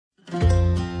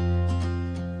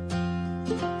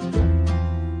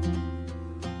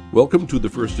Welcome to the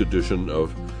first edition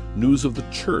of News of the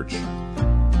Church.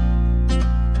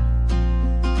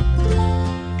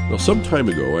 Now, some time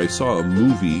ago, I saw a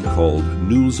movie called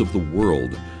News of the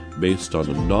World, based on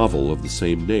a novel of the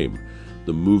same name.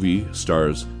 The movie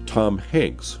stars Tom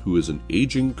Hanks, who is an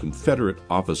aging Confederate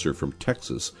officer from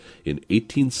Texas in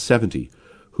 1870,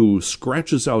 who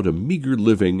scratches out a meager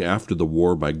living after the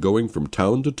war by going from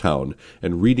town to town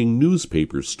and reading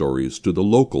newspaper stories to the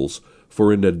locals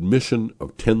for an admission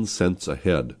of 10 cents a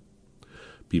head.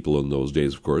 People in those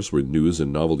days, of course, were news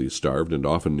and novelty starved and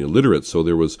often illiterate, so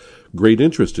there was great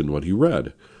interest in what he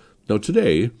read. Now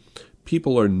today,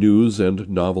 people are news and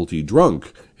novelty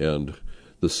drunk, and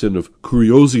the sin of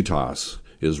curiositas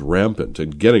is rampant,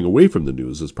 and getting away from the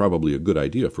news is probably a good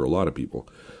idea for a lot of people.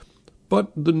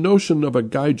 But the notion of a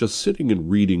guy just sitting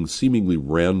and reading seemingly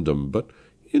random but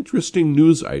interesting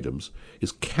news items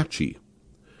is catchy.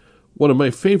 One of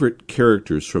my favorite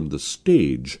characters from the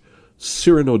stage,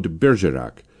 Cyrano de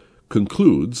Bergerac,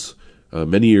 concludes,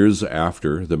 many years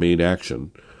after the main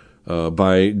action,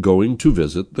 by going to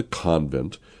visit the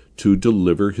convent to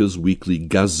deliver his weekly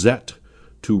gazette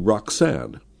to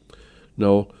Roxanne.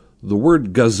 Now, the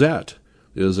word gazette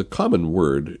is a common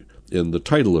word in the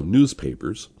title of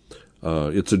newspapers.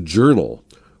 It's a journal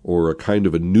or a kind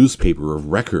of a newspaper of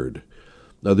record.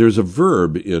 Now, there's a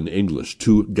verb in English,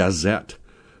 to gazette,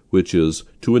 which is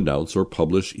to announce or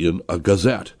publish in a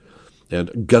gazette.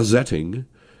 And gazetting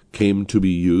came to be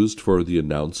used for the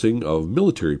announcing of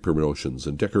military promotions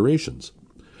and decorations.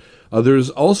 There's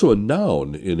also a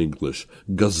noun in English,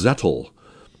 gazettal,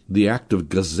 the act of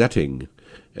gazetting,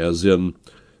 as in,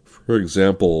 for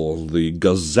example, the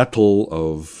gazettal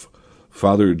of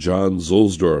Father John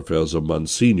Zuhlsdorf as a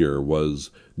Monsignor was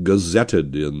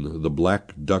gazetted in the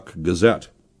Black Duck Gazette.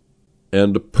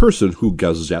 And a person who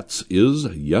gazettes is,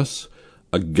 yes,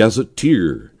 a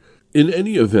gazetteer. In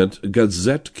any event,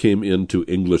 gazette came into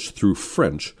English through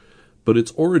French, but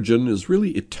its origin is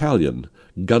really Italian,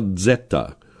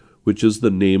 gazzetta, which is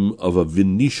the name of a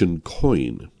Venetian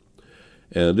coin.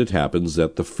 And it happens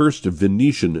that the first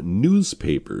Venetian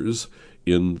newspapers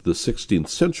in the 16th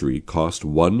century cost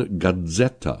 1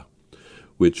 gazzetta,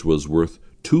 which was worth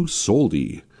 2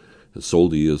 soldi.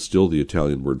 Soldi is still the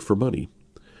Italian word for money.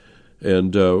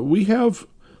 And we have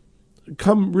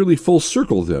come really full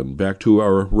circle then, back to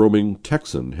our roaming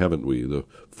Texan, haven't we? The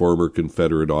former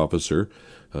Confederate officer,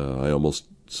 I almost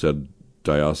said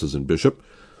diocesan bishop,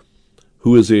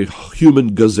 who is a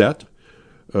human gazette,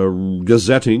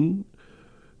 gazetting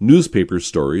newspaper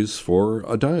stories for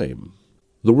a dime.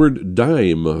 The word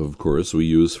dime, of course, we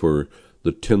use for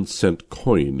the 10-cent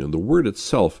coin, and the word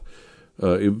itself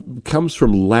it comes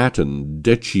from Latin,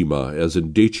 decima, as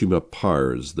in decima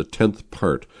pars, the 10th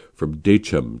part, from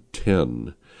decem,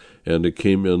 10. And it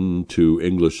came into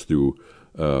English through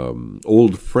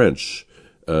Old French,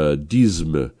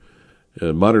 disme.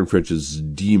 Modern French is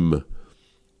dime,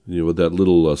 with that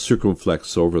little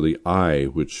circumflex over the I,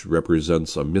 which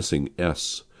represents a missing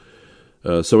S.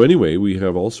 So anyway, we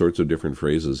have all sorts of different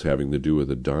phrases having to do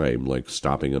with a dime, like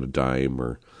stopping on a dime,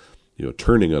 or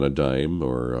turning on a dime,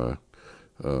 or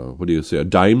a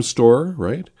dime store,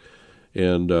 right?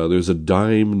 And there's a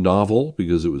dime novel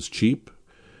because it was cheap.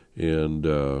 And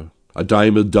a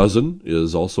dime a dozen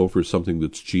is also for something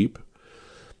that's cheap.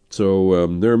 So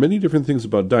there are many different things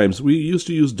about dimes. We used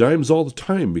to use dimes all the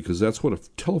time because that's what a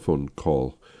telephone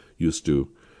call used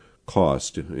to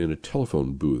cost in a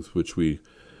telephone booth, which we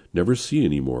never see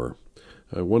anymore.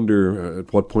 I wonder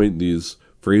at what point these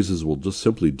phrases will just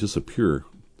simply disappear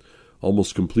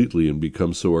almost completely and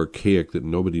become so archaic that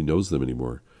nobody knows them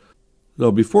anymore.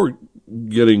 Now, before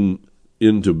getting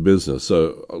into business,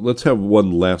 let's have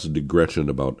one last digression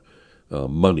about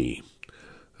money.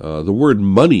 The word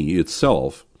money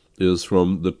itself is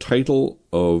from the title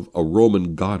of a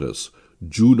Roman goddess,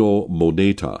 Juno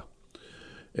Moneta.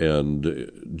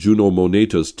 And Juno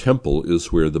Moneta's temple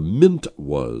is where the mint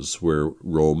was, where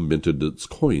Rome minted its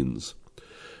coins.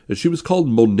 And she was called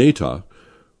Moneta,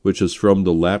 which is from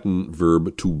the Latin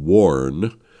verb to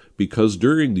warn, because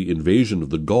during the invasion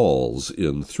of the Gauls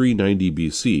in 390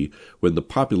 BC, when the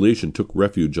population took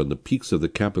refuge on the peaks of the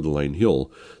Capitoline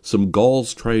Hill, some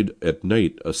Gauls tried at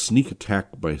night a sneak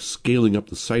attack by scaling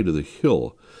up the side of the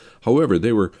hill. However,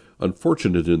 they were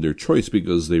unfortunate in their choice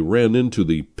because they ran into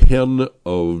the pen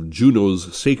of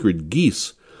Juno's sacred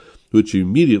geese, which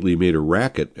immediately made a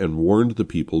racket and warned the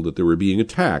people that they were being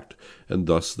attacked, and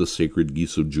thus the sacred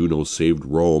geese of Juno saved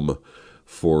Rome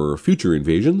for future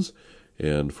invasions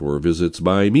and for visits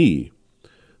by me.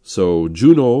 So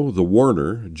Juno the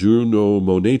Warner, Juno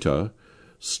Moneta,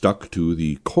 stuck to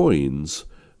the coins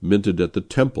minted at the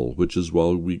temple, which is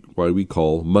why we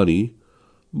call money,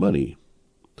 money.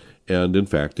 And in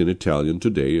fact, in Italian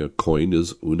today, a coin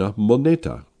is una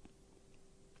moneta.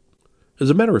 As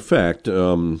a matter of fact,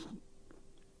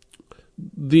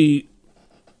 the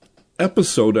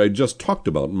episode I just talked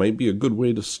about might be a good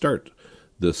way to start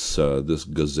this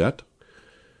Gazette.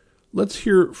 Let's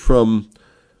hear from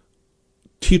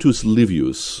Titus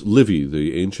Livius, Livy,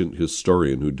 the ancient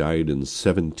historian who died in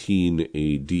 17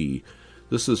 A.D.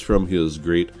 This is from his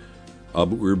great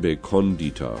Ab Urbe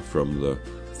Condita, from the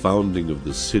founding of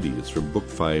the city. It's from Book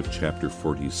 5, Chapter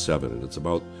 47, and it's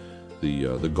about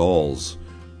the Gauls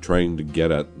trying to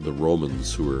get at the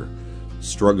Romans who are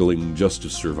struggling just to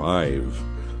survive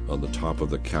on the top of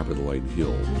the Capitoline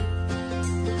Hill.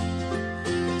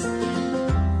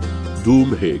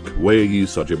 Dum haec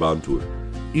veis agebantur,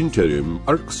 interim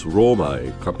arx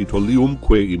Romae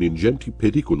Capitoliumque in ingenti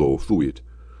periculo fuit,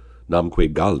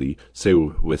 namque Galli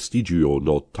seu vestigio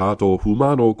notato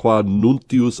humano qua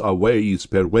nuntius aveis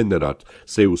pervenerat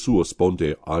seu suos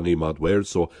ponte animat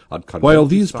verso ad Carmentis. While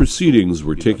these proceedings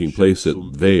were taking place at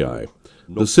Veii,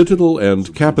 the citadel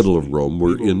and capital of Rome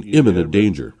were in imminent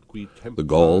danger. The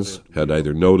Gauls had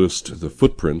either noticed the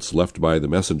footprints left by the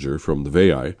messenger from the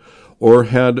Veii, or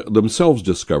had themselves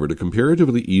discovered a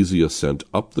comparatively easy ascent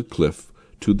up the cliff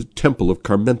to the temple of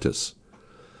Carmentis.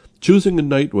 Choosing a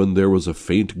night when there was a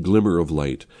faint glimmer of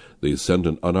light, they sent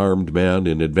an unarmed man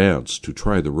in advance to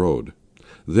try the road.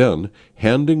 Then,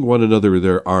 handing one another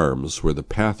their arms where the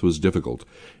path was difficult,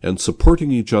 and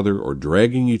supporting each other or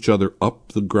dragging each other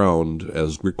up the ground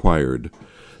as required,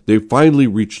 they finally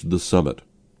reached the summit.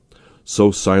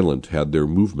 So silent had their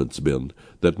movements been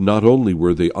that not only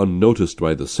were they unnoticed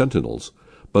by the sentinels,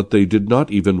 but they did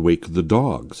not even wake the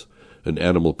dogs, an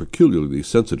animal peculiarly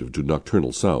sensitive to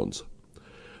nocturnal sounds.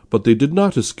 But they did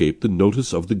not escape the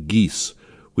notice of the geese,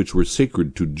 which were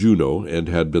sacred to Juno and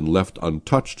had been left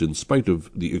untouched in spite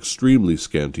of the extremely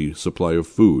scanty supply of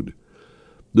food.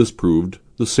 This proved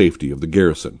the safety of the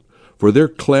garrison, for their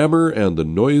clamor and the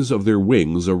noise of their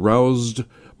wings aroused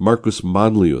Marcus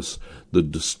Manlius, the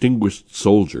distinguished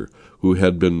soldier who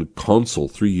had been consul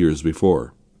 3 years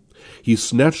before. He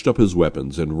snatched up his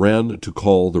weapons and ran to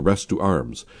call the rest to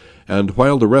arms, and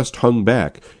while the rest hung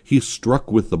back, he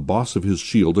struck with the boss of his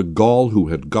shield a Gaul who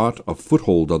had got a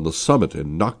foothold on the summit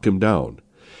and knocked him down.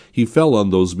 He fell on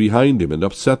those behind him and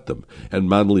upset them, and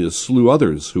Manlius slew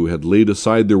others who had laid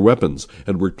aside their weapons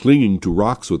and were clinging to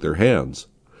rocks with their hands.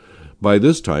 By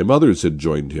this time others had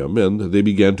joined him, and they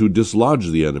began to dislodge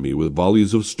the enemy with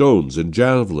volleys of stones and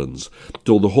javelins,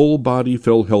 till the whole body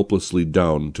fell helplessly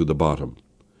down to the bottom.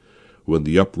 When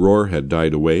the uproar had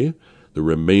died away, the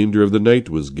remainder of the night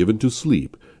was given to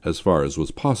sleep, as far as was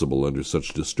possible under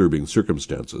such disturbing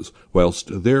circumstances,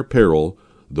 whilst their peril,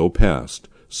 though past,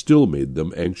 still made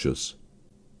them anxious.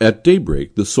 At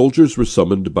daybreak the soldiers were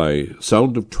summoned by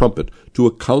sound of trumpet to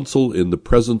a council in the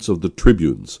presence of the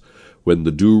tribunes, when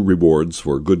the due rewards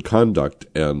for good conduct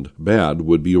and bad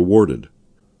would be awarded.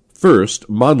 First,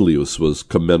 Manlius was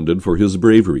commended for his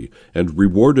bravery, and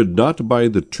rewarded not by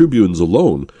the tribunes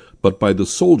alone, but by the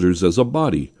soldiers as a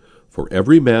body, for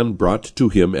every man brought to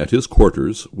him at his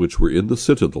quarters, which were in the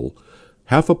citadel,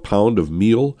 1/2 pound of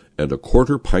meal and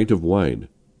 1/4 pint of wine.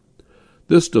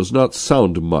 This does not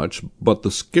sound much, but the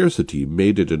scarcity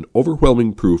made it an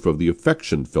overwhelming proof of the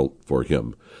affection felt for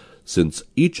him, since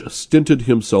each stinted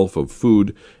himself of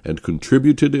food and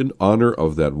contributed in honor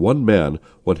of that one man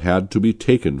what had to be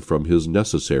taken from his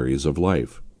necessaries of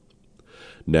life.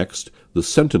 Next, the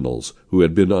sentinels, who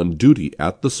had been on duty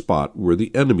at the spot where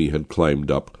the enemy had climbed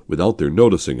up without their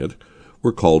noticing it,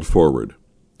 were called forward.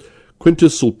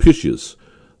 Quintus Sulpicius,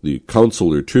 the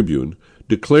consular tribune,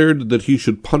 declared that he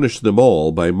should punish them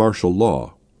all by martial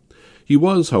law. He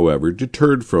was, however,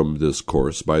 deterred from this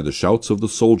course by the shouts of the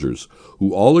soldiers,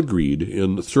 who all agreed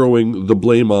in throwing the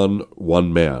blame on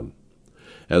one man.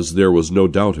 As there was no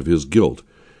doubt of his guilt,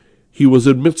 he was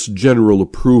amidst general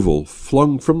approval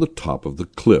flung from the top of the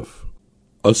cliff.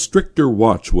 A stricter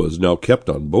watch was now kept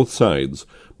on both sides,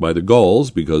 by the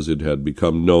Gauls, because it had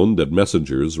become known that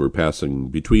messengers were passing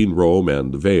between Rome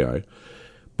and the Veii,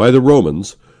 by the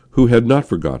Romans, who had not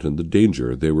forgotten the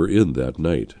danger they were in that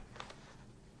night.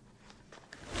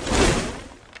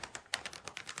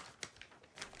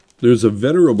 There's a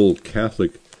venerable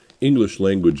Catholic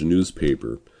English-language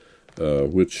newspaper,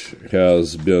 which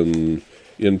has been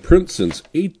in print since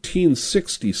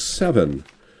 1867,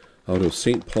 out of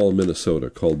St. Paul,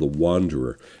 Minnesota, called The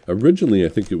Wanderer. Originally, I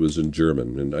think it was in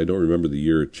German, and I don't remember the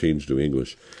year it changed to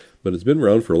English, but it's been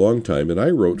around for a long time, and I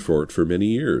wrote for it for many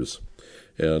years.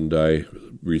 And I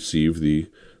received the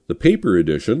paper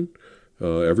edition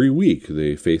every week.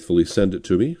 They faithfully send it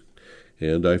to me,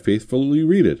 and I faithfully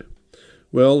read it.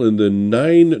 Well, in the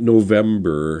 9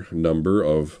 November number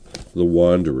of The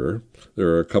Wanderer, there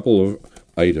are a couple of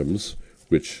items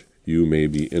which you may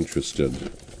be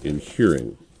interested in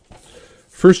hearing.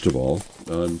 First of all,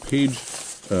 on page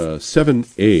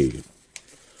 7A,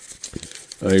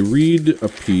 I read a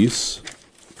piece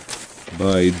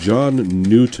by John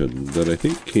Newton that I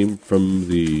think came from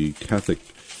the Catholic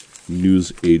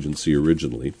News Agency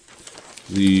originally.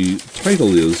 The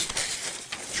title is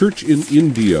Church in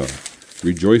India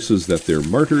Rejoices that Their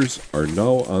Martyrs Are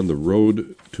Now on the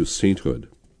Road to Sainthood.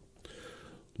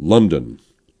 London.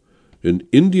 An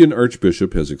Indian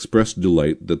archbishop has expressed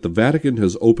delight that the Vatican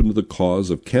has opened the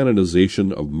cause of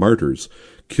canonization of martyrs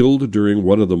killed during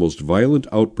one of the most violent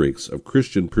outbreaks of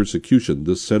Christian persecution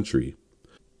this century.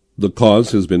 The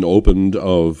cause has been opened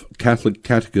of Catholic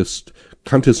catechist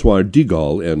Kanteswar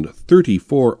Digal and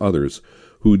 34 others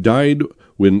who died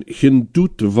when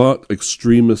Hindutva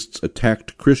extremists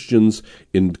attacked Christians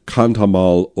in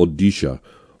Kandhamal, Odisha,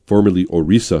 formerly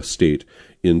Orissa state,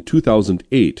 in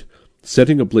 2008,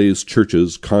 setting ablaze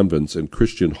churches, convents, and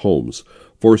Christian homes,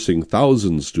 forcing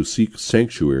thousands to seek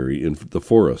sanctuary in the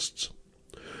forests.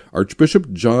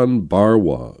 Archbishop John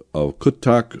Barwa of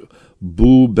Cuttack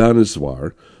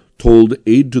Bhubaneswar told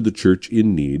Aid to the Church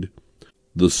in Need,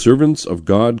 "The servants of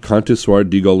God, Kanteswar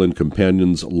Digal and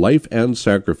companions' life and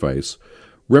sacrifice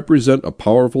represent a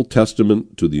powerful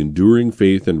testament to the enduring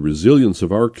faith and resilience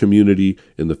of our community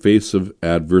in the face of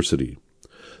adversity.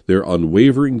 Their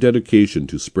unwavering dedication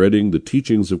to spreading the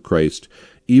teachings of Christ,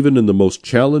 even in the most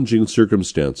challenging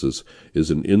circumstances, is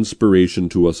an inspiration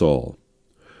to us all."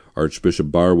 Archbishop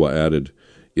Barwa added,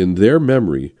 "In their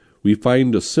memory, we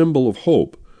find a symbol of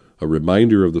hope, a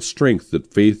reminder of the strength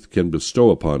that faith can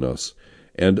bestow upon us,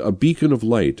 and a beacon of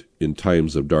light in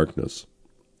times of darkness."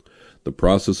 The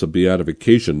process of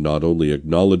beatification not only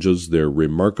acknowledges their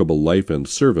remarkable life and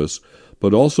service,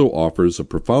 but also offers a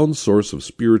profound source of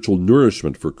spiritual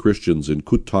nourishment for Christians in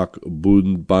Cuttack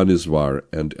Bhubaneswar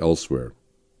and elsewhere.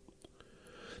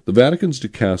 The Vatican's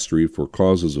Dicastery for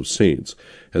Causes of Saints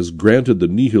has granted the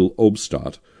nihil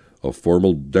obstat, a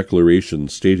formal declaration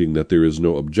stating that there is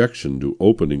no objection to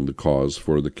opening the cause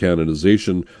for the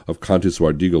canonization of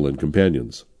Kanteswar Digal and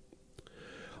companions.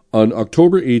 On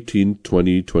October 18,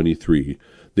 2023,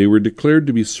 they were declared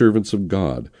to be servants of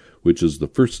God, which is the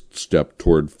first step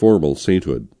toward formal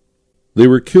sainthood. They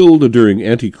were killed during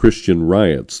anti-Christian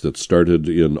riots that started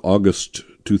in August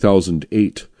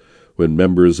 2008, when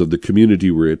members of the community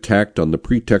were attacked on the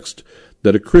pretext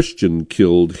that a Christian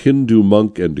killed Hindu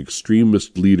monk and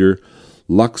extremist leader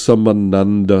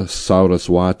Lakshmananda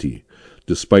Saraswati,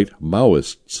 despite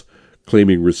Maoists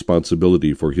claiming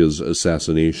responsibility for his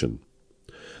assassination.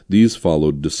 These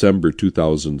followed December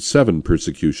 2007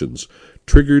 persecutions,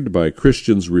 triggered by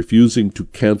Christians refusing to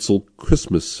cancel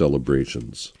Christmas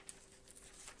celebrations.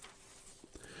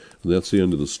 And that's the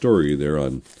end of the story there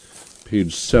on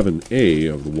page 7A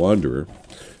of The Wanderer.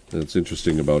 That's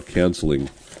interesting about canceling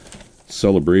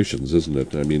celebrations, isn't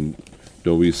it? I mean,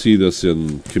 don't we see this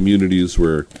in communities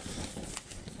where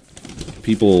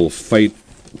people fight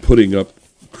putting up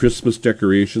Christmas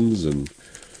decorations and,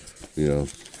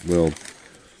 well,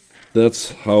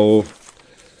 that's how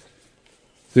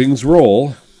things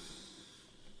roll.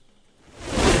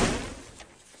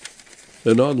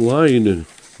 An online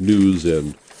news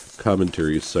and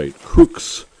commentary site,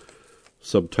 Crooks,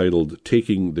 subtitled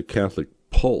Taking the Catholic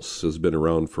Pulse, has been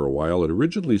around for a while. It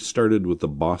originally started with the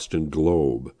Boston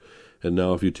Globe, and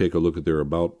now if you take a look at their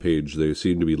About page, they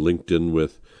seem to be linked in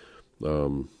with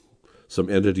some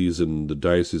entities in the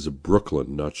Diocese of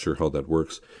Brooklyn. Not sure how that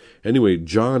works. Anyway,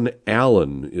 John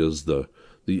Allen is the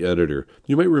editor.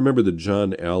 You might remember that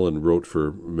John Allen wrote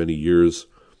for many years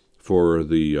for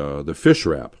the Fish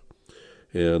Wrap,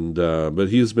 and but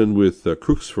he's been with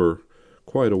Crooks for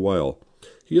quite a while.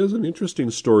 He has an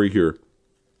interesting story here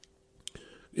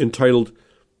entitled,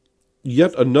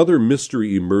 "Yet Another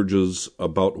Mystery Emerges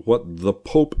About What the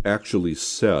Pope Actually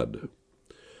Said."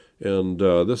 And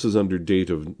this is under date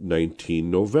of 19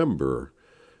 November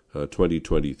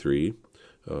 2023.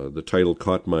 The title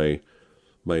caught my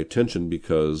attention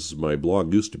because my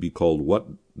blog used to be called "What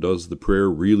Does the Prayer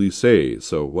Really Say?"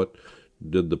 So what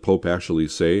did the Pope actually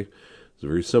say? It's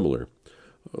very similar.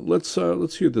 Let's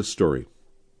hear this story.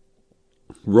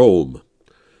 Rome.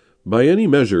 By any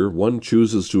measure one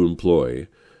chooses to employ,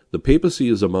 the papacy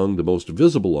is among the most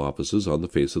visible offices on the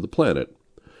face of the planet.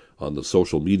 On the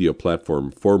social media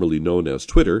platform formerly known as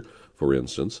Twitter, for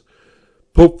instance,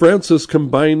 Pope Francis'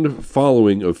 combined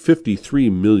following of 53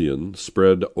 million,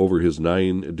 spread over his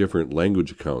 9 different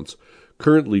language accounts,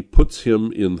 currently puts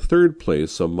him in third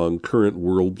place among current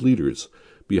world leaders,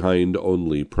 behind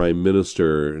only Prime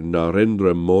Minister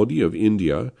Narendra Modi of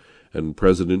India and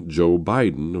President Joe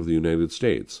Biden of the United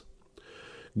States.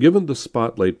 Given the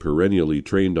spotlight perennially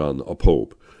trained on a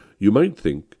pope, you might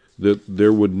think that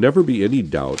there would never be any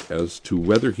doubt as to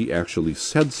whether he actually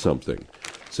said something,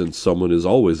 since someone is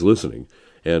always listening,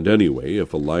 and anyway,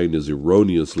 if a line is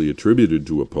erroneously attributed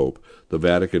to a pope, the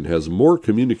Vatican has more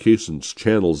communications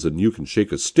channels than you can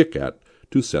shake a stick at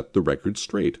to set the record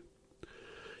straight.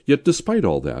 Yet despite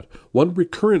all that, one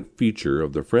recurrent feature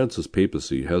of the Francis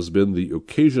papacy has been the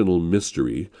occasional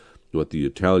mystery, what the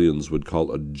Italians would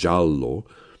call a giallo,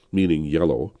 meaning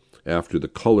yellow, after the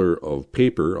color of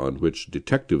paper on which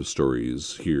detective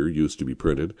stories here used to be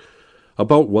printed,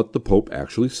 about what the Pope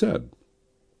actually said.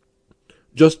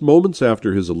 Just moments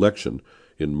after his election,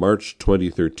 in March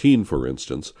 2013, for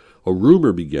instance, a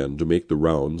rumor began to make the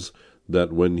rounds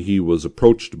that when he was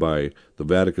approached by the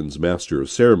Vatican's Master of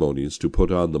Ceremonies to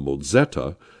put on the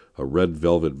mozzetta, a red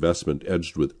velvet vestment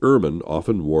edged with ermine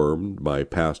often worn by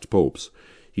past popes,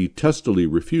 he testily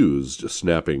refused,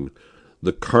 snapping,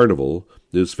 "The carnival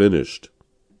is finished."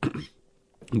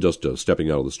 Just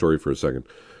stepping out of the story for a second.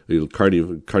 Il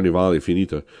Carnivale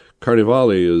finita.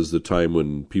 Carnivale is the time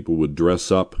when people would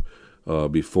dress up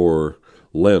before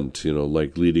Lent,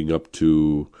 like leading up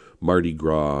to Mardi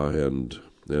Gras and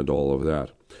all of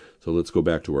that. So let's go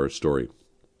back to our story.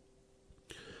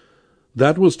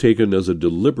 That was taken as a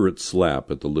deliberate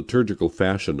slap at the liturgical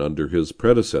fashion under his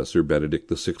predecessor, Benedict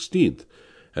XVI,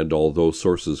 and although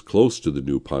sources close to the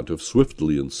new pontiff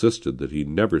swiftly insisted that he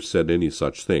never said any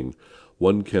such thing,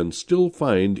 one can still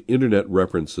find internet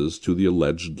references to the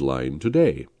alleged line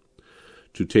today.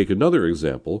 To take another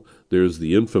example, there's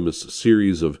the infamous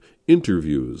series of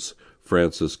interviews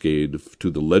Francis gave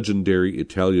to the legendary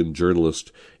Italian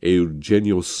journalist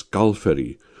Eugenio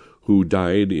Scalfari, who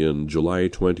died in July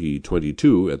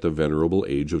 2022 at the venerable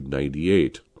age of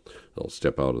 98. I'll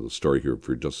step out of the story here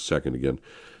for just a second again.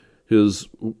 His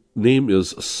name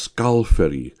is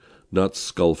Scalfari, not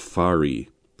Scalfari.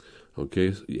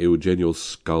 Okay, Eugenio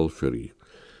Scalfari.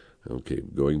 Okay,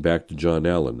 going back to John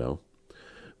Allen now.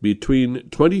 Between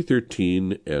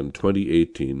 2013 and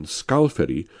 2018,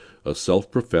 Scalfari, a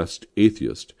self-professed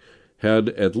atheist, had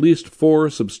at least 4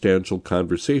 substantial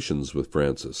conversations with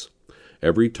Francis.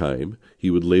 Every time, he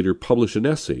would later publish an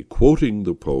essay quoting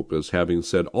the Pope as having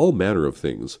said all manner of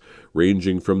things,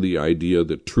 ranging from the idea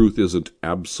that truth isn't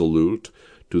absolute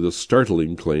to the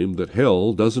startling claim that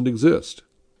hell doesn't exist.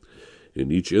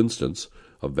 In each instance,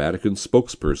 a Vatican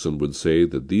spokesperson would say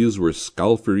that these were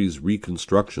Scalfari's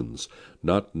reconstructions,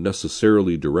 not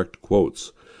necessarily direct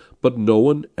quotes, but no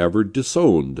one ever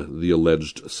disowned the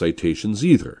alleged citations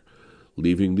either,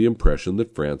 leaving the impression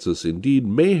that Francis indeed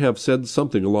may have said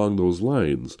something along those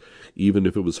lines, even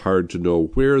if it was hard to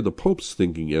know where the Pope's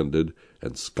thinking ended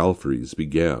and Scalfari's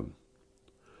began.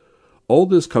 All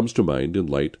this comes to mind in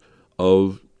light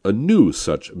of a new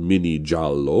such mini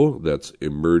giallo that's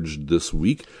emerged this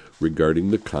week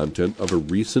regarding the content of a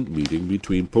recent meeting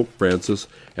between Pope Francis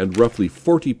and roughly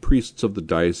 40 priests of the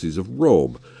Diocese of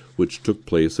Rome, which took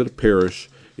place at a parish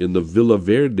in the Villa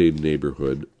Verde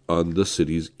neighborhood on the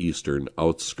city's eastern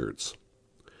outskirts.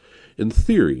 In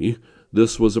theory,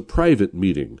 this was a private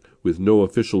meeting with no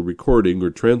official recording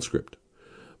or transcript.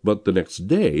 But the next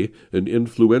day, an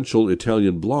influential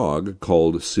Italian blog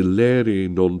called Silere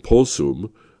non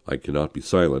possum, I cannot be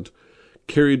silent,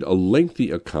 carried a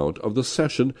lengthy account of the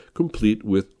session, complete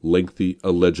with lengthy,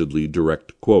 allegedly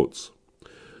direct quotes.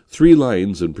 3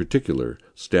 lines in particular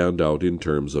stand out in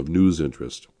terms of news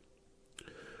interest.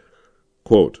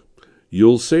 Quote,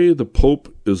 "You'll say the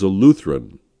Pope is a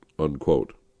Lutheran,"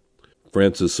 unquote.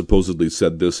 Francis supposedly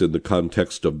said this in the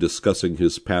context of discussing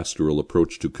his pastoral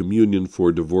approach to communion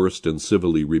for divorced and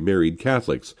civilly remarried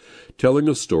Catholics, telling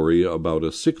a story about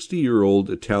a 60-year-old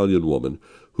Italian woman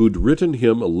who'd written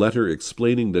him a letter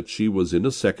explaining that she was in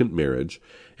a second marriage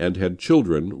and had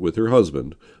children with her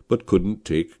husband, but couldn't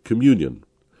take communion.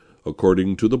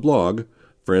 According to the blog,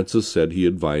 Francis said he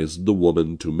advised the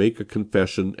woman to make a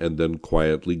confession and then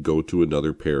quietly go to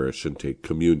another parish and take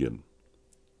communion.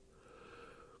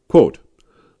 Quote,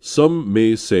 "Some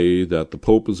may say that the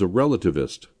Pope is a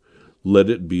relativist. Let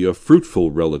it be a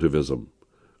fruitful relativism."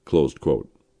 Closed quote.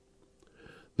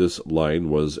 This line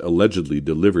was allegedly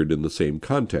delivered in the same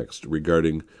context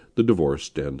regarding the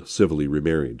divorced and civilly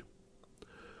remarried.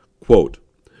 Quote,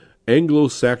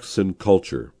 "Anglo-Saxon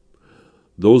culture.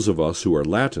 Those of us who are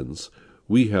Latins,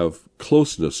 we have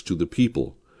closeness to the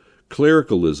people.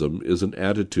 Clericalism is an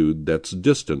attitude that's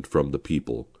distant from the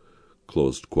people."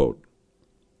 Closed quote.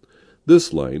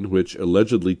 This line, which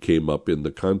allegedly came up in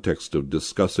the context of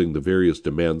discussing the various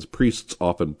demands priests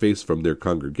often face from their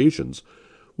congregations,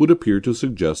 would appear to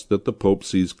suggest that the Pope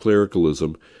sees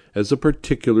clericalism as a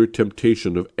particular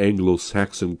temptation of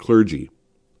Anglo-Saxon clergy.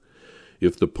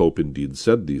 If the Pope indeed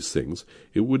said these things,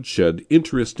 it would shed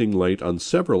interesting light on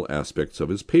several aspects of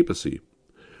his papacy.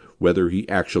 Whether he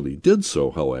actually did so,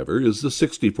 however, is the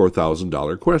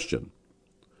 $64,000 question.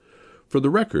 For the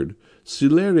record,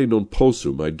 Silere Non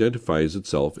Possum identifies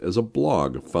itself as a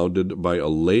blog founded by a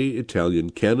lay Italian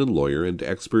canon lawyer and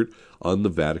expert on the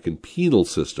Vatican penal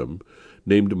system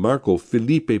named Marco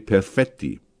Filippo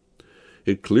Perfetti.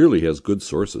 It clearly has good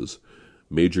sources.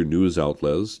 Major news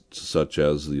outlets, such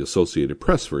as the Associated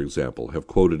Press, for example, have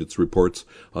quoted its reports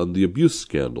on the abuse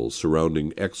scandals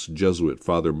surrounding ex-Jesuit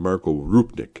Father Marco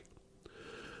Rupnik.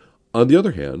 On the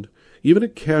other hand, even a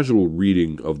casual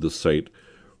reading of the site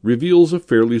reveals a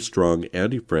fairly strong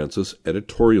anti-Francis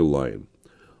editorial line.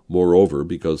 Moreover,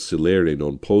 because Silere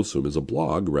Non Possum is a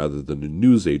blog rather than a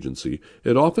news agency,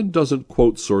 it often doesn't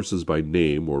quote sources by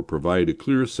name or provide a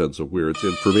clear sense of where its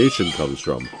information comes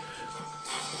from.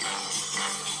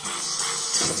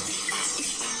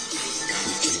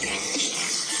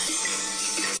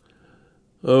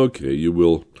 Okay, you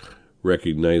will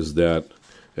recognize that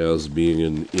as being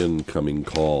an incoming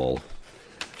call.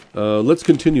 Let's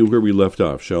continue where we left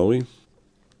off, shall we?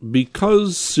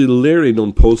 Because Silere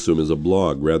Non Possum is a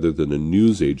blog rather than a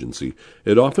news agency,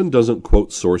 it often doesn't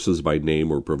quote sources by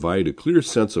name or provide a clear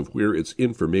sense of where its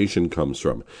information comes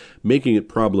from, making it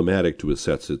problematic to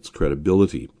assess its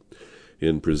credibility.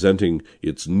 In presenting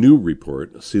its new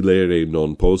report, Silere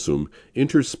Non Possum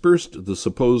interspersed the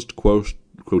supposed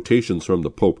quotations from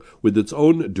the Pope with its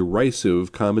own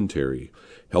derisive commentary,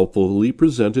 helpfully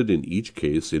presented in each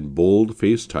case in bold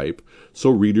face type so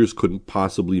readers couldn't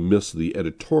possibly miss the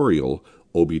editorial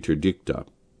obiter dicta.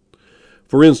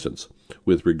 For instance,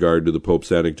 with regard to the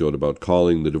Pope's anecdote about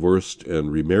calling the divorced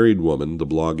and remarried woman, the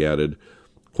blog added,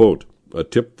 quote, "A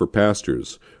tip for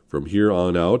pastors. From here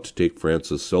on out, take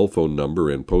Francis' cell phone number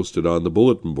and post it on the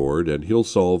bulletin board, and he'll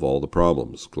solve all the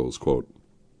problems," close quote.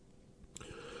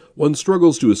 One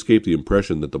struggles to escape the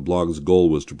impression that the blog's goal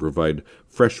was to provide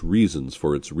fresh reasons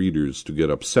for its readers to get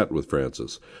upset with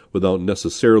Francis, without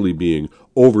necessarily being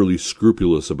overly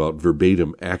scrupulous about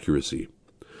verbatim accuracy.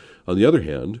 On the other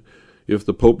hand, if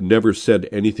the Pope never said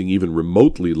anything even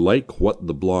remotely like what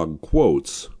the blog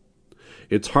quotes,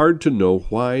 it's hard to know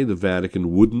why the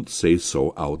Vatican wouldn't say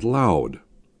so out loud.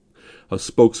 A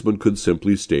spokesman could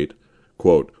simply state,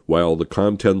 quote, "While the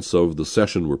contents of the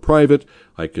session were private,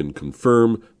 I can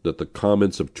confirm that the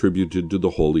comments attributed to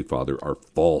the Holy Father are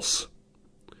false."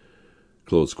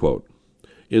 Close quote.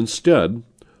 Instead,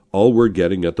 all we're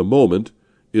getting at the moment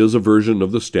is a version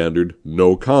of the standard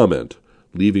no comment,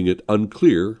 leaving it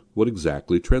unclear what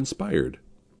exactly transpired.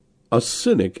 A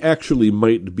cynic actually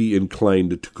might be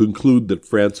inclined to conclude that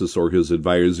Francis or his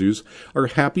advisers are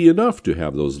happy enough to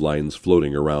have those lines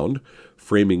floating around,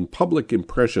 framing public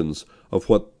impressions of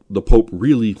what the Pope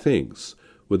really thinks,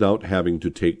 without having to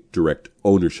take direct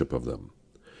ownership of them.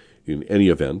 In any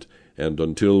event, and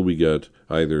until we get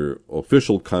either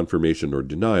official confirmation or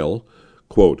denial,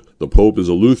 quote, "The Pope is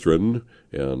a Lutheran,"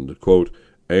 and, quote,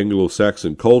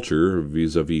 "Anglo-Saxon culture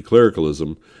vis-a-vis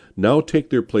clericalism now take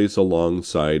their place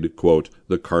alongside, quote,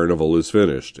 "The carnival is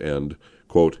finished," and,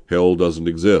 quote, "Hell doesn't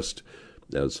exist,"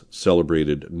 as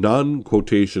celebrated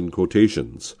non-quotation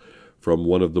quotations from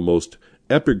one of the most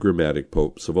epigrammatic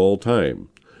popes of all time,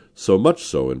 so much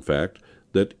so, in fact,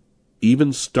 that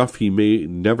even stuff he may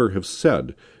never have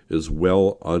said is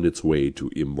well on its way to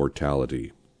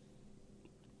immortality.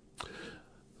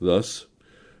 Thus,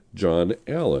 John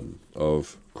Allen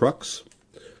of Crux,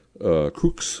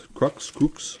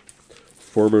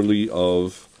 formerly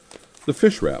of the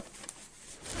Fish Wrap.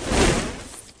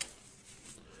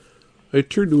 I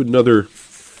turn to another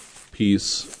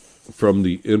piece from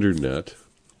the internet,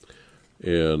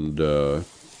 and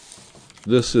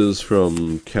this is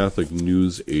from Catholic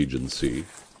News Agency.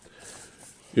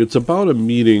 It's about a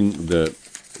meeting that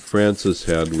Francis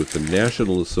had with the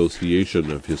National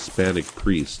Association of Hispanic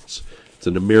Priests. It's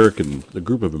a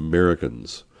group of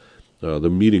Americans. The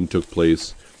meeting took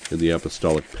place in the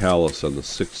Apostolic Palace on the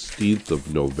 16th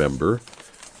of November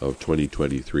of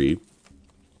 2023.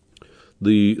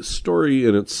 The story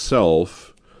in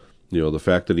itself, the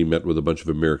fact that he met with a bunch of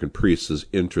American priests is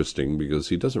interesting because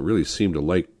he doesn't really seem to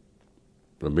like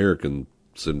Americans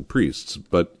and priests.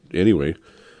 But anyway,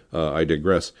 I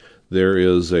digress. There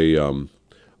is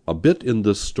a bit in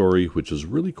this story which is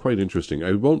really quite interesting.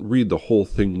 I won't read the whole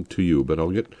thing to you, but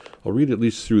I'll read at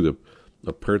least through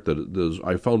the part that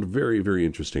I found very, very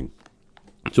interesting.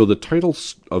 So the title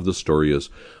of the story is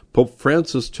Pope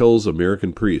Francis Tells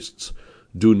American Priests,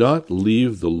 Do Not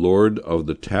Leave the Lord of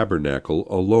the Tabernacle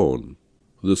Alone.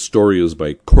 This story is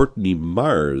by Courtney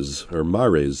Mares.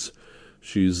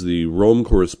 She's the Rome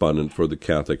correspondent for the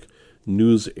Catholic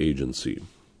News Agency.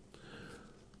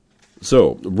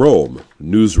 So, Rome,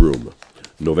 Newsroom,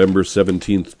 November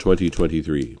 17th,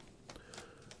 2023.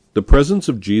 The presence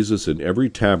of Jesus in every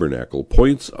tabernacle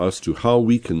points us to how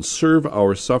we can serve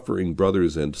our suffering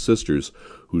brothers and sisters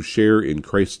who share in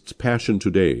Christ's passion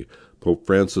today, Pope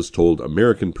Francis told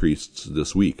American priests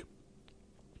this week.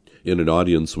 In an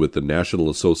audience with the National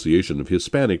Association of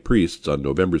Hispanic Priests on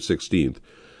November 16th,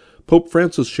 Pope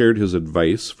Francis shared his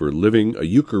advice for living a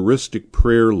Eucharistic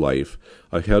prayer life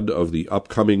ahead of the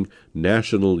upcoming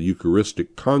National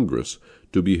Eucharistic Congress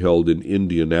to be held in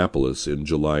Indianapolis in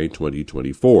July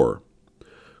 2024.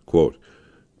 Quote,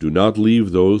 Do not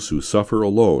leave those who suffer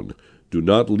alone. Do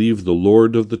not leave the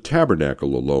Lord of the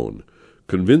Tabernacle alone.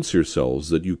 Convince yourselves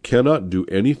that you cannot do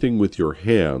anything with your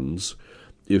hands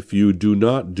if you do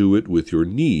not do it with your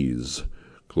knees,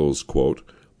 close quote,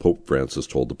 Pope Francis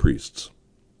told the priests.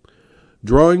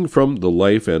 Drawing from the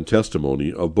life and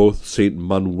testimony of both St.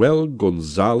 Manuel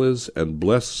Gonzalez and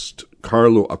Blessed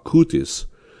Carlo Acutis,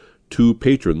 two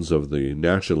patrons of the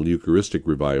National Eucharistic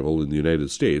Revival in the United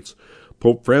States,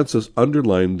 Pope Francis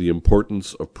underlined the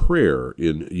importance of prayer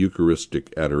in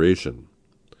Eucharistic adoration.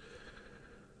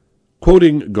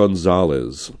 Quoting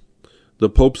Gonzalez, the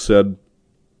Pope said,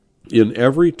 In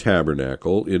every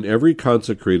tabernacle, in every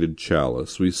consecrated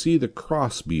chalice, we see the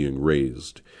cross being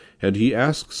raised, and he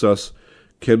asks us,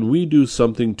 Can we do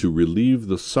something to relieve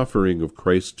the suffering of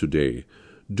Christ today?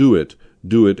 Do it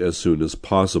as soon as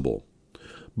possible.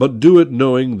 But do it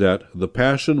knowing that the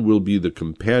Passion will be the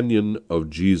companion of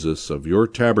Jesus of your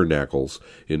tabernacles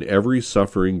in every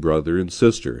suffering brother and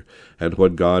sister, and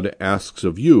what God asks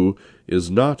of you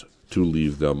is not to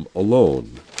leave them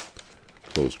alone.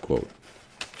 Close quote.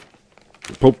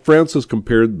 Pope Francis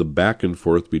compared the back and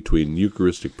forth between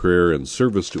Eucharistic prayer and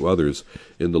service to others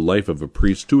in the life of a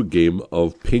priest to a game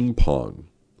of ping-pong.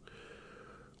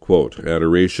 Quote,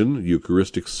 Adoration,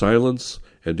 Eucharistic silence,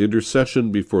 and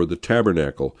intercession before the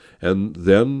tabernacle, and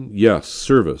then, yes,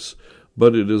 service,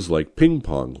 but it is like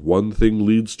ping-pong. One thing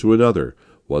leads to another,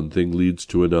 one thing leads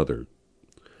to another.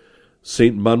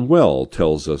 St. Manuel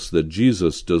tells us that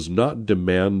Jesus does not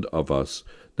demand of us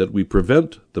that we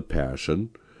prevent the Passion,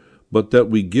 but that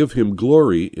we give him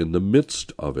glory in the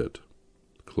midst of it.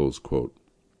 Close quote.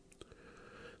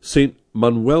 St.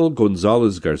 Manuel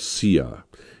Gonzalez Garcia,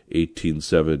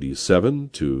 1877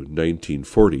 to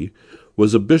 1940,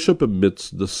 was a bishop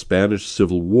amidst the Spanish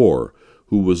Civil War,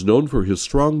 who was known for his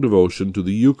strong devotion to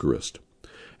the Eucharist.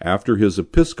 After his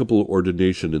episcopal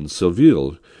ordination in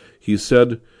Seville, he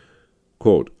said,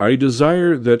 quote, I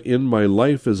desire that in my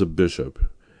life as a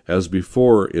bishop, as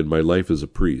before in my life as a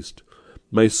priest,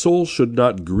 my soul should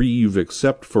not grieve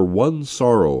except for one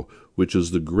sorrow, which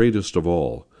is the greatest of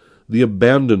all, the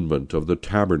abandonment of the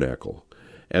tabernacle,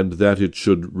 and that it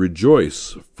should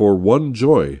rejoice for one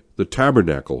joy, the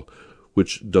tabernacle,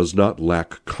 which does not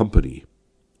lack company.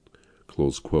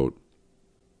 Close quote.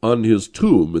 On his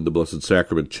tomb in the Blessed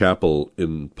Sacrament Chapel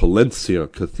in Palencia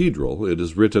Cathedral, it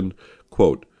is written,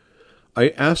 quote, I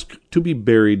ask to be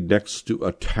buried next to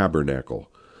a tabernacle,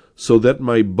 so that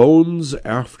my bones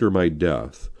after my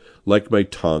death, like my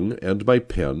tongue and my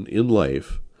pen in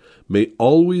life, may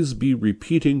always be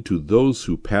repeating to those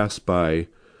who pass by,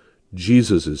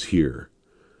 Jesus is here.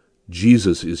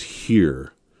 Jesus is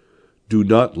here. Do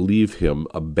not leave him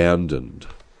abandoned.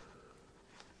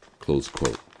 Close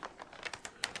quote.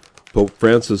 Pope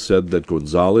Francis said that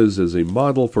Gonzalez is a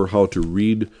model for how to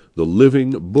read the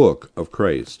living book of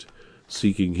Christ,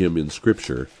 seeking him in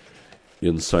Scripture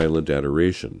in silent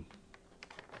adoration.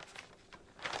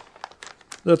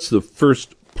 That's the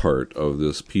first part of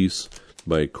this piece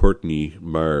by Courtney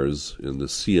Mares in the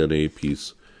CNA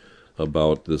piece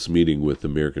about this meeting with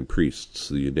American priests,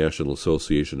 the National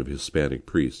Association of Hispanic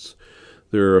Priests.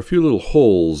 There are a few little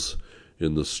holes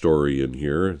in the story in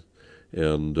here,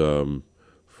 and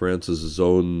Francis's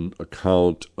own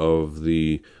account of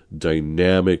the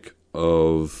dynamic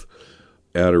of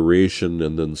adoration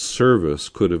and then service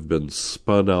could have been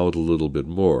spun out a little bit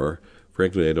more.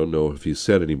 Frankly, I don't know if he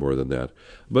said any more than that.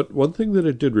 But one thing that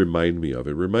it did remind me of,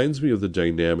 it reminds me of the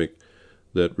dynamic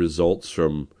that results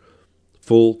from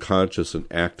full, conscious, and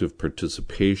active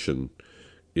participation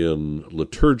in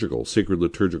sacred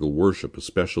liturgical worship,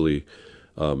 especially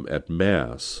at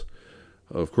Mass.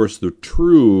 Of course, the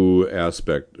true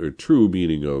aspect, or true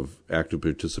meaning of active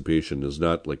participation is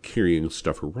not like carrying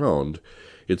stuff around.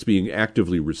 It's being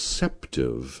actively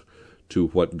receptive to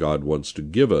what God wants to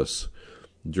give us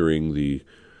during the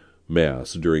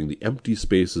Mass, during the empty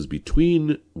spaces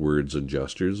between words and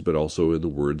gestures, but also in the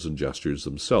words and gestures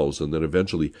themselves, and then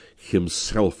eventually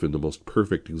himself in the most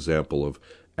perfect example of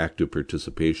active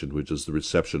participation, which is the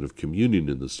reception of communion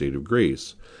in the state of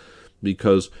grace.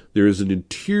 Because there is an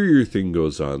interior thing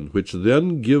goes on, which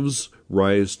then gives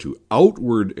rise to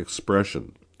outward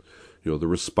expression. The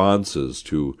responses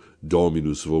to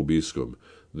Dominus Vobiscum,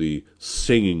 the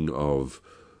singing of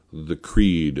the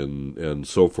creed and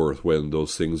so forth when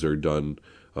those things are done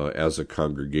as a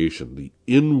congregation. The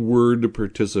inward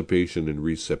participation and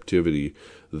receptivity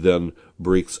then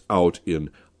breaks out in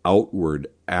outward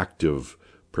active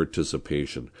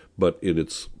participation, but in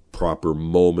its proper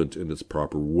moment, in its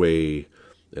proper way,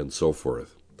 and so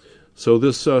forth. So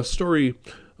this story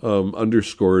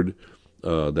underscored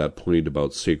that point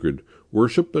about sacred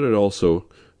worship, but it also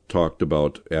talked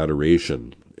about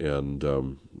adoration,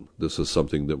 and this is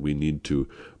something that we need to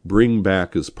bring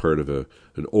back as part of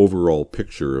an overall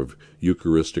picture of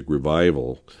Eucharistic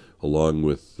revival, along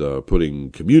with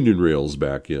putting communion rails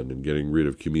back in and getting rid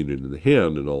of communion in the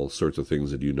hand and all sorts of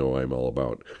things that I'm all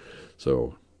about.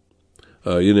 So,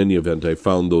 in any event, I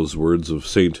found those words of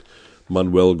Saint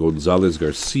Manuel Gonzalez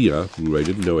Garcia, who I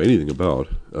didn't know anything about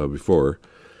before,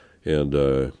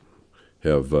 and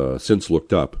have since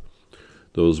looked up.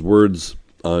 Those words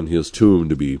on his tomb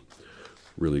to be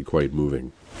really quite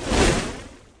moving.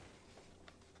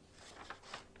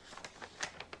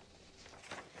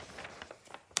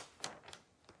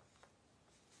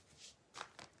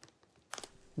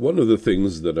 One of the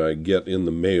things that I get in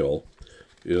the mail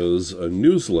is a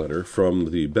newsletter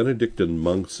from the Benedictine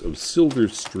monks of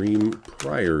Silverstream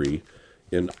Priory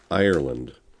in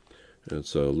Ireland.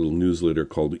 It's a little newsletter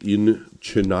called In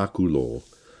Cenaculo.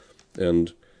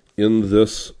 And in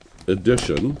this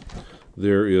edition,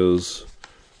 there is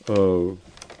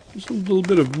just a little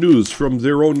bit of news from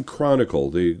their own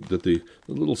chronicle, a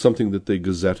little something that they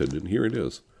gazetted, and here it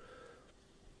is.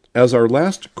 As our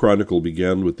last chronicle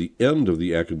began with the end of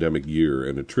the academic year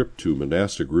and a trip to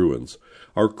monastic ruins,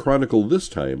 our chronicle this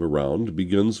time around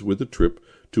begins with a trip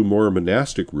to more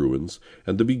monastic ruins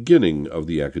and the beginning of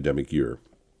the academic year.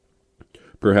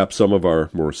 Perhaps some of our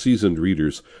more seasoned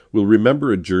readers will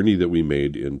remember a journey that we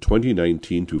made in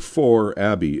 2019 to Fore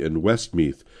Abbey in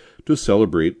Westmeath to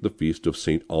celebrate the feast of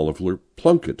St. Oliver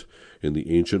Plunkett in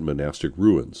the ancient monastic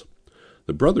ruins.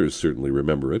 The brothers certainly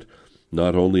remember it,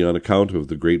 not only on account of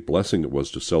the great blessing it was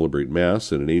to celebrate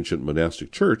Mass in an ancient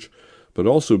monastic church, but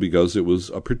also because it was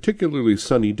a particularly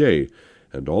sunny day,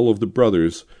 and all of the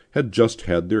brothers had just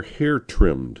had their hair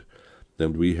trimmed,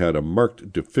 and we had a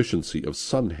marked deficiency of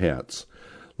sun hats.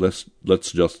 Let's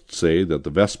just say that the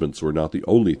vestments were not the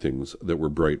only things that were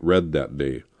bright red that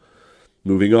day.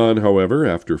 Moving on, however,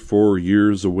 after 4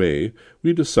 years away,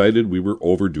 we decided we were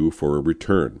overdue for a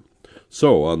return.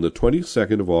 So, on the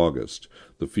 22nd of August,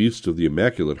 the feast of the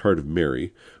Immaculate Heart of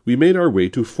Mary, we made our way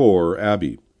to Fore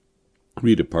Abbey.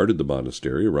 We departed the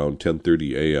monastery around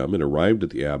 10:30 a.m. and arrived at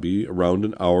the abbey around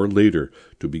an hour later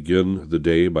to begin the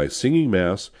day by singing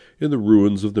Mass in the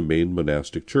ruins of the main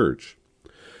monastic church.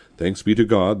 Thanks be to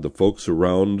God, the folks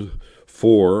around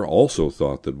Fore also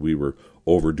thought that we were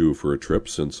overdue for a trip,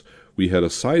 since we had a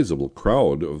sizable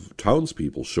crowd of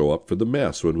townspeople show up for the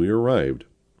Mass when we arrived.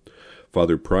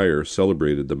 Father Prior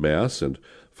celebrated the Mass, and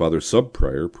Father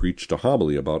Sub-Prior preached a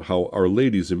homily about how Our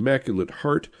Lady's Immaculate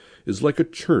Heart is like a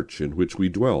church in which we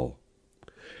dwell.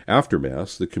 After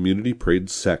Mass, the community prayed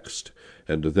sext,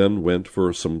 and then went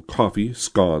for some coffee,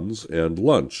 scones, and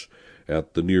lunch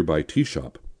at the nearby tea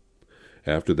shop.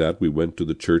 After that, we went to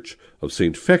the church of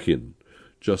St. Fechin,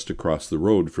 just across the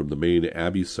road from the main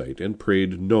abbey site, and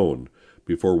prayed none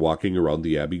before walking around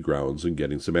the abbey grounds and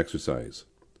getting some exercise.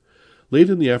 Late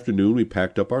in the afternoon, we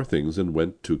packed up our things and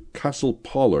went to Castle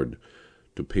Pollard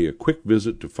to pay a quick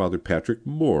visit to Father Patrick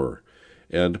Moore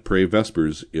and pray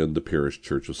vespers in the parish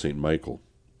church of St. Michael.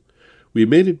 We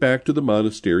made it back to the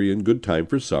monastery in good time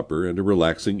for supper and a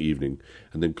relaxing evening,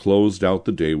 and then closed out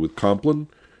the day with Compline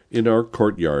in our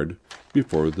courtyard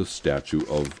before the statue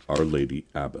of Our Lady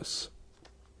Abbess.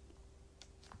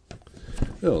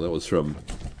 Well, that was from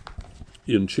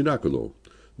In Cenaculo,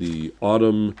 the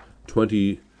autumn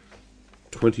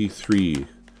 2023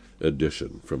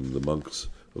 edition from the monks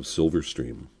of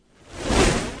Silverstream.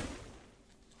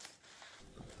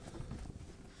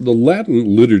 The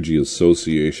Latin Liturgy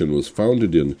Association was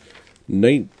founded in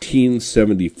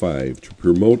 1975 to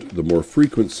promote the more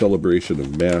frequent celebration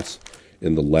of Mass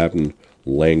in the Latin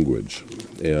language.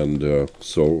 And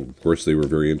so, of course, they were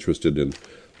very interested in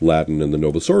Latin and the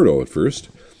Novus Ordo at first.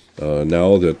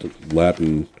 Now that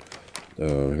Latin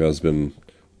has been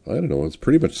I don't know, it's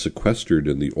pretty much sequestered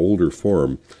in the older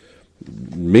form.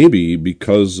 Maybe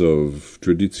because of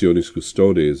Traditionis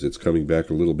Custodes, it's coming back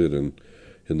a little bit in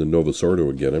the Novus Ordo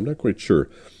again. I'm not quite sure.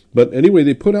 But anyway,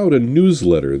 they put out a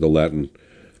newsletter, the Latin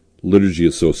Liturgy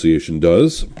Association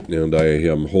does, and I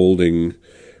am holding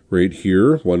right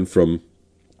here one from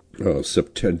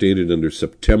dated under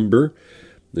September.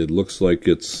 It looks like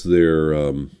it's their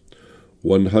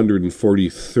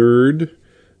 143rd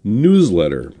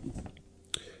newsletter.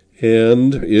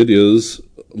 And it is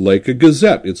like a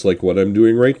gazette. It's like what I'm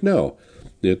doing right now.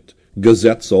 It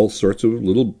gazettes all sorts of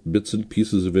little bits and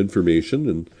pieces of information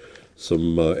and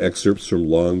some excerpts from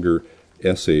longer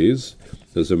essays.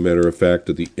 As a matter of fact,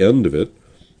 at the end of it,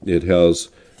 it has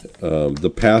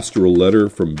the pastoral letter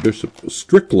from Bishop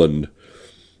Strickland,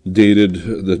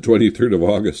 dated the 23rd of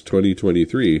August,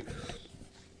 2023.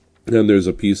 And there's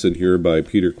a piece in here by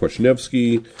Peter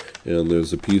Kwasniewski, and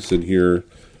there's a piece in here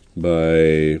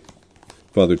by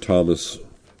Father Thomas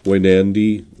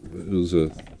Weinandy, who's a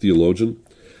theologian.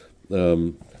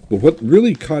 But what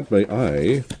really caught my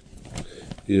eye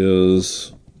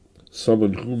is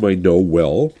someone whom I know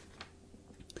well.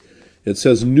 It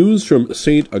says, news from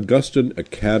St. Augustine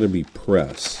Academy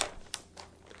Press.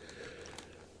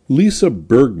 Lisa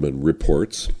Bergman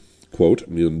reports, quote,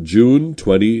 in June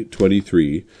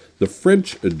 2023, the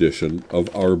French edition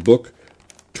of our book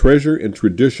Treasure and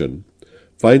Tradition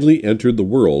finally entered the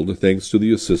world thanks to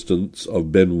the assistance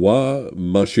of Benoit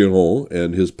Macheron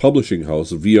and his publishing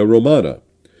house Via Romana.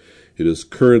 It is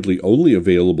currently only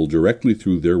available directly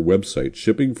through their website,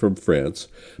 shipping from France,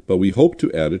 but we hope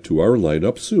to add it to our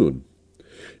lineup soon.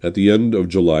 At the end of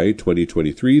July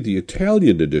 2023, the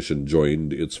Italian edition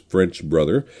joined its French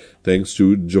brother, thanks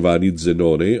to Giovanni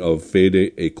Zenone of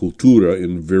Fede e Cultura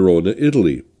in Verona,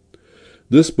 Italy.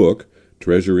 This book,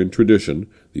 Treasure and Tradition,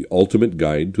 the ultimate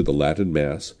guide to the Latin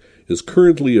Mass, is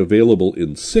currently available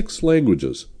in 6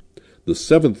 languages. The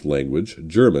 7th language,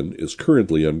 German, is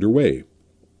currently underway.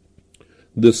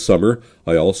 This summer,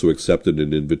 I also accepted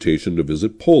an invitation to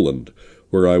visit Poland,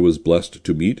 where I was blessed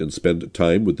to meet and spend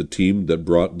time with the team that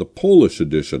brought the Polish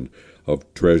edition of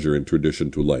Treasure and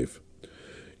Tradition to life.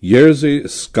 Jerzy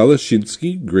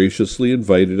Skalashinsky graciously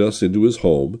invited us into his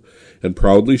home and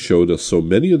proudly showed us so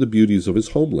many of the beauties of his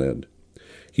homeland.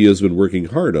 He has been working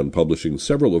hard on publishing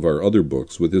several of our other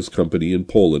books with his company in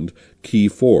Poland, Key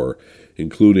 4,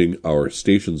 including our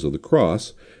Stations of the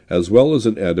Cross, as well as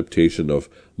an adaptation of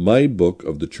My Book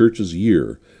of the Church's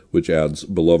Year, which adds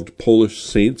beloved Polish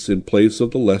saints in place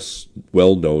of the less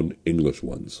well-known English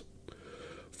ones.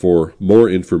 For more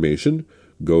information,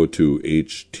 go to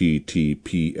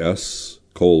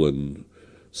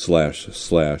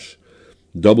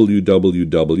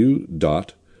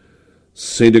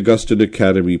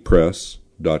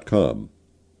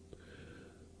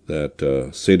That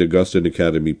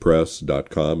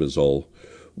staugustineacademypress.com is all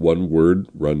one word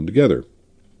run together.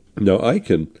 Now, I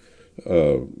can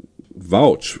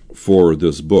vouch for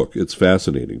this book. It's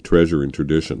fascinating, Treasure and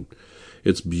Tradition.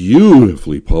 It's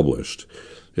beautifully published.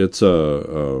 It's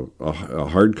a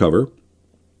hardcover,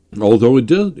 although it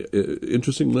did,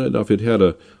 interestingly enough, it had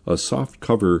a soft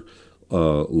cover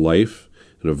life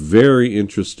and a very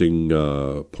interesting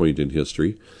point in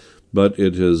history. But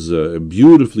it has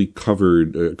beautifully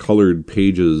colored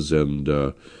pages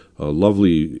and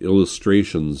lovely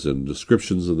illustrations and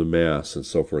descriptions of the Mass and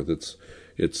so forth.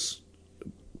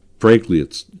 Frankly,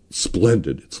 it's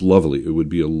splendid. It's lovely. It would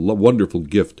be a wonderful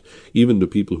gift even to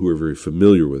people who are very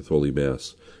familiar with Holy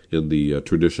Mass in the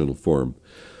traditional form.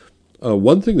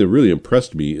 One thing that really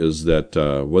impressed me is that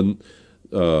when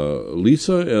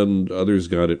Lisa and others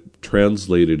got it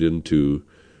translated into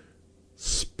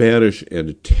Spanish and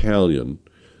Italian,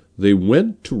 they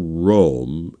went to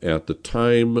Rome at the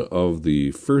time of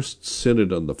the First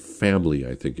Synod on the Family,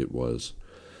 I think it was,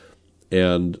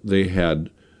 and they had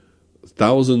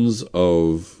thousands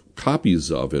of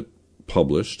copies of it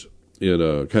published in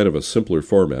a kind of a simpler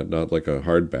format, not like a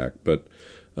hardback, but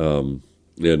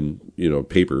in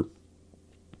paper.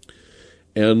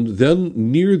 And then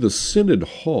near the Synod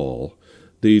Hall,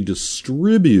 they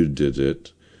distributed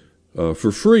it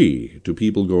for free to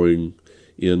people going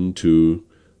into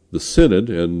the Synod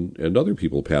and other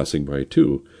people passing by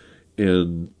too.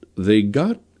 And they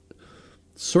got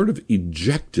sort of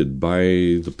ejected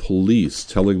by the police,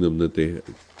 saying that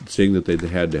they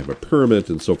had to have a permit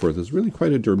and so forth. It's really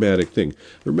quite a dramatic thing. I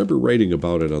remember writing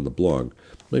about it on the blog.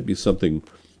 Might be something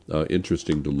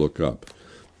interesting to look up.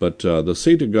 But the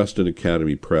St. Augustine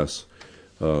Academy Press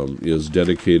is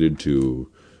dedicated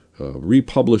to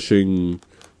republishing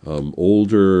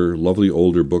lovely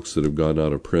older books that have gone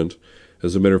out of print,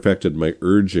 As a matter of fact, at my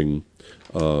urging,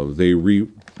 they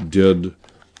redid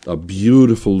a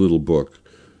beautiful little book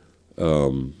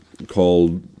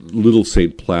called Little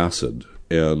St. Placid,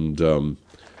 and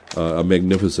a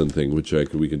magnificent thing, which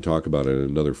we can talk about in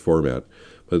another format.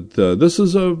 But this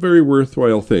is a very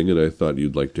worthwhile thing, and I thought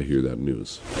you'd like to hear that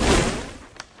news.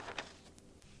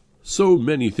 So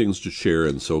many things to share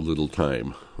in so little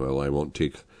time. Well, I won't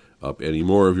take up any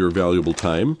more of your valuable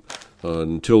time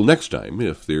until next time,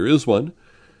 if there is one.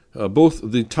 Both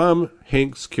the Tom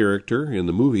Hanks character in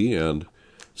the movie and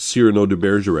Cyrano de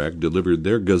Bergerac delivered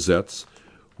their gazettes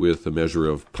with a measure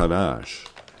of panache.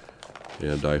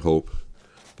 And I hope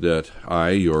that I,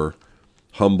 your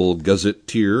humble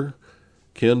gazetteer,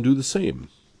 can do the same.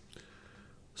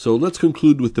 So let's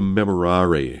conclude with the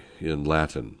Memorare in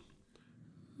Latin.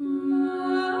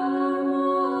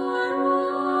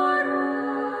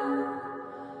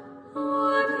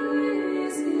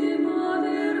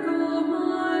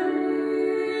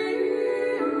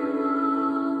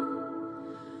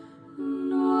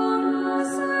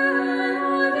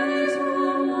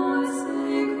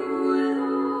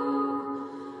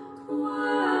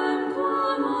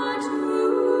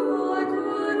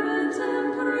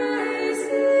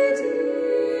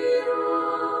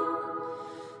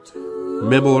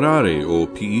 Memorare, o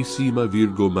piissima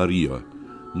Virgo Maria,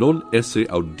 non esse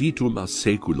auditum a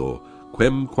seculo,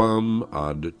 quemquam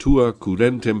ad tua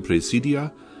curentem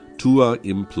presidia, tua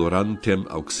implorantem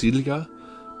auxilia,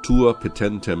 tua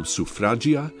petentem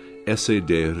suffragia, esse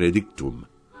de redictum.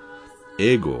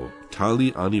 Ego,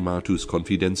 tali animatus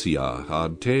confidentia,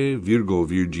 ad te Virgo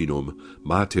Virginum,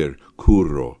 mater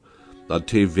curro, ad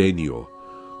te venio,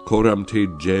 coram te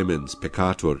gemens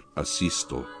peccator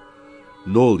assisto.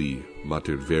 Noli,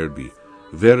 mater verbi,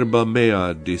 verba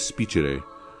mea despicere,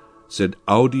 sed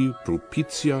audi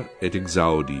propitia et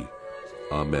exaudi.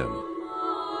 Amen.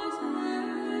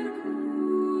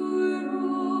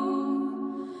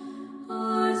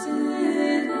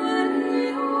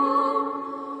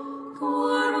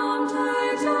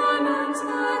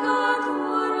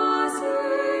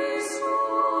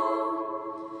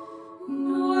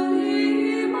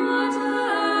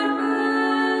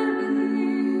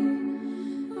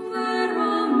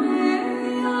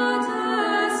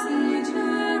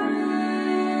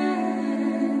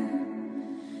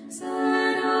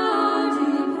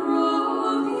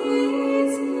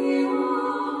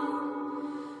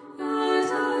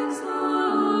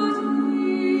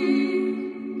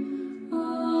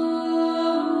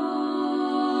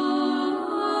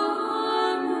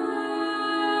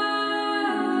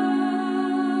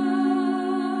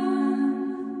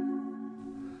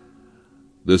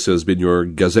 This has been your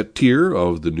gazetteer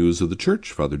of the News of the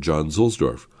Church, Father John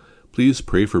Zuhlsdorf. Please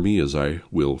pray for me as I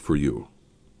will for you.